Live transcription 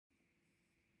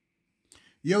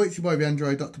Yo, it's your boy the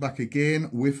Android Doctor back again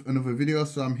with another video.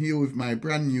 So I'm here with my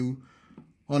brand new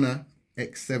Honor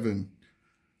X7.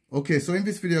 Okay, so in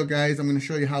this video guys, I'm going to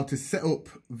show you how to set up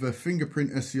the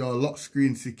fingerprint as your lock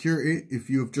screen security. If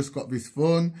you've just got this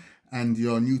phone and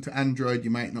you're new to Android,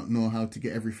 you might not know how to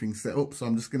get everything set up. So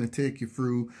I'm just going to take you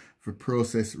through the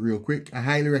process real quick. I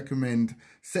highly recommend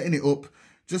setting it up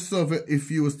just so that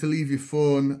if you was to leave your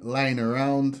phone lying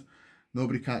around,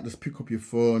 nobody can't just pick up your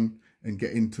phone and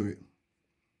get into it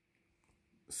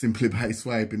simply by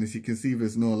swiping. As you can see,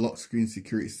 there's no lock screen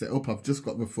security set up. I've just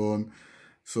got the phone,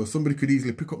 so somebody could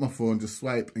easily pick up my phone, just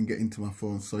swipe and get into my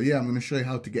phone. So yeah, I'm going to show you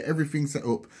how to get everything set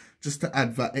up just to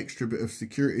add that extra bit of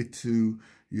security to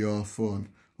your phone.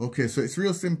 Okay, so it's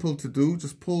real simple to do.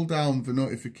 Just pull down the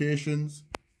notifications,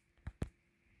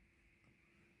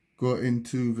 go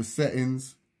into the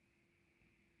settings,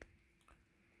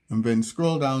 and then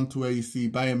scroll down to where you see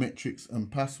biometrics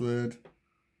and password,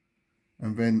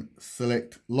 and then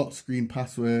select lock screen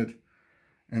password,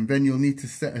 and then you'll need to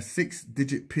set a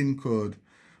 6-digit PIN code.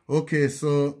 Okay,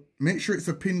 so make sure it's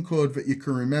a PIN code that you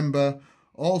can remember.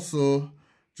 Also,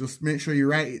 just make sure you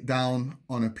write it down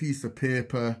on a piece of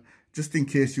paper, just in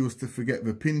case you was to forget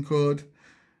the PIN code.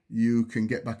 You can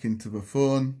get back into the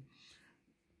phone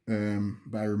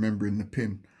by remembering the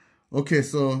PIN. Okay,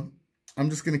 so I'm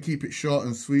just going to keep it short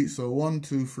and sweet. So 1,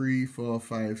 2, 3, 4,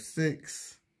 5,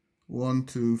 6. 1,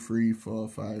 2, 3, 4,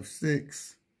 5,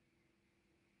 6.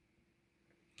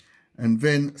 And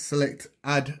then select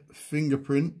add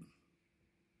fingerprint.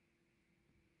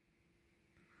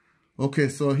 Okay,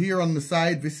 so here on the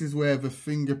side, this is where the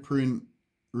fingerprint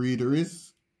reader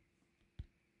is.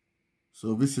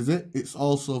 So this is it. It's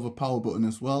also the power button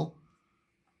as well.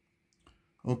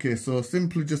 Okay, so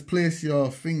simply just place your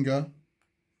finger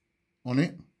on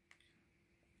it.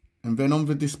 And then on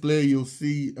the display, you'll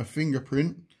see a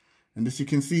fingerprint. And as you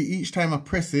can see, each time I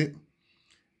press it,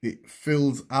 it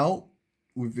fills out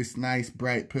with this nice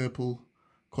bright purple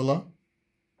color.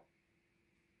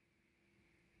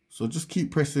 So just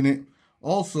keep pressing it.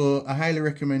 Also, I highly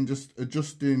recommend just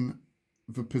adjusting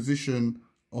the position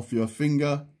of your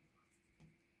finger.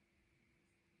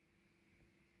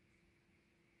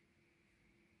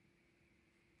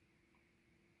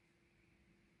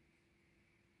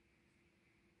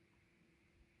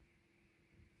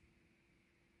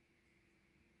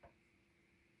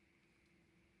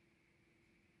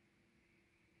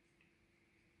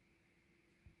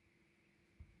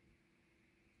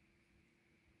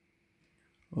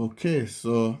 Okay,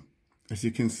 so as you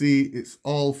can see, it's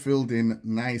all filled in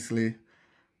nicely.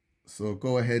 So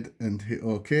go ahead and hit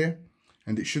OK.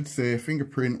 And it should say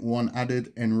fingerprint 1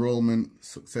 added, enrollment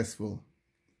successful.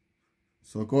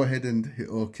 So go ahead and hit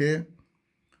OK.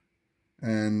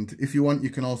 And if you want, you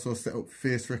can also set up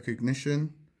face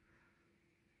recognition.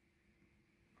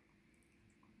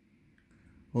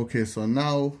 Okay, so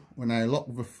now when I lock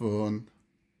the phone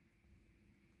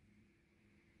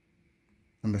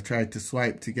and I try to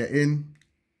swipe to get in,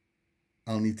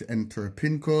 I'll need to enter a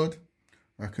PIN code.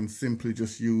 I can simply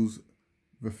just use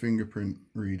the fingerprint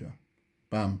reader.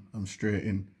 Bam, I'm straight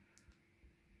in.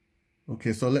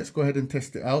 Okay, so let's go ahead and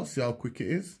test it out, see how quick it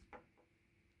is.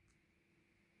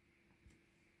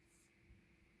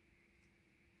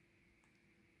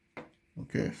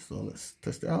 Okay, so let's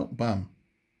test it out. Bam.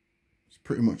 It's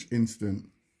pretty much instant.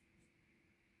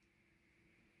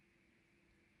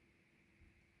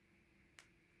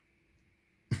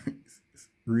 It's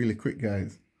really quick,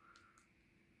 guys.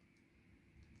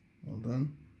 Well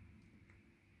done.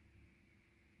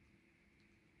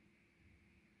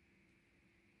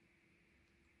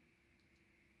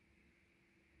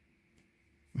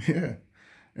 Yeah.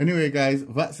 Anyway, guys,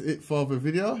 that's it for the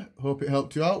video. Hope it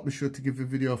helped you out. Be sure to give the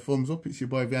video a thumbs up. It's your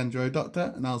boy, the Android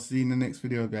Doctor, and I'll see you in the next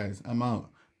video, guys. I'm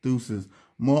out. Deuces.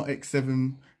 More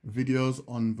X7 videos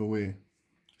on the way.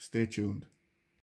 Stay tuned.